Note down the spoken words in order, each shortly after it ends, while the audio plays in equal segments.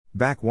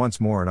Back once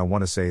more, and I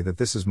want to say that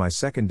this is my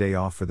second day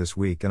off for this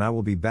week and I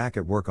will be back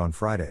at work on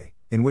Friday,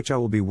 in which I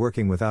will be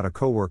working without a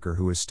coworker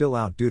who is still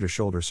out due to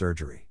shoulder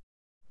surgery.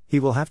 He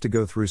will have to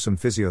go through some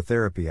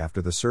physiotherapy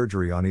after the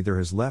surgery on either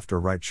his left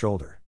or right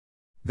shoulder.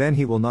 Then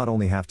he will not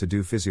only have to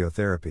do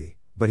physiotherapy,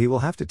 but he will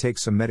have to take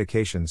some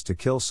medications to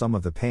kill some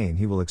of the pain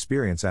he will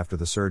experience after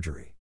the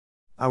surgery.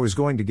 I was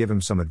going to give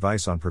him some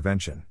advice on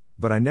prevention,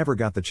 but I never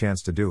got the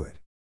chance to do it.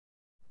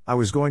 I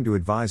was going to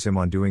advise him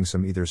on doing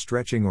some either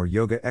stretching or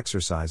yoga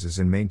exercises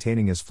and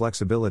maintaining his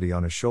flexibility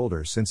on his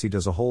shoulders, since he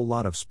does a whole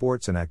lot of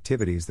sports and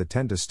activities that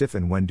tend to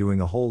stiffen when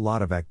doing a whole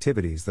lot of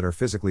activities that are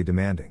physically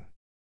demanding.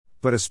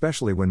 But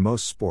especially when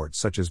most sports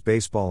such as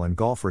baseball and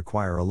golf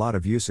require a lot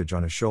of usage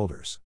on his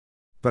shoulders.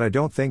 But I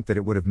don't think that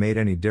it would have made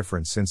any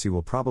difference, since he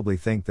will probably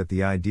think that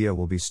the idea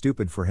will be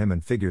stupid for him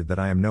and figured that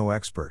I am no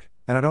expert,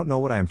 and I don't know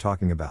what I am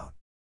talking about.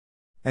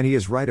 And he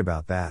is right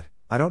about that.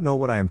 I don't know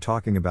what I am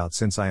talking about,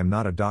 since I am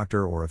not a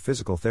doctor or a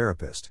physical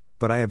therapist,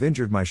 but I have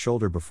injured my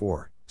shoulder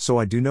before, so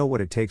I do know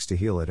what it takes to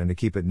heal it and to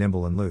keep it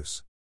nimble and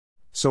loose.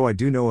 So I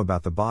do know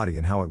about the body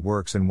and how it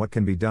works and what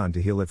can be done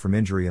to heal it from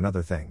injury and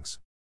other things.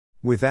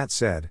 With that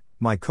said,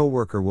 my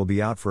coworker will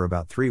be out for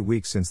about 3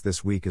 weeks, since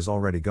this week is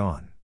already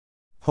gone.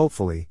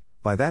 Hopefully,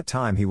 by that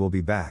time he will be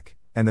back,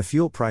 and the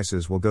fuel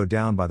prices will go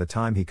down by the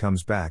time he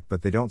comes back,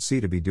 but they don't seem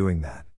to be doing that.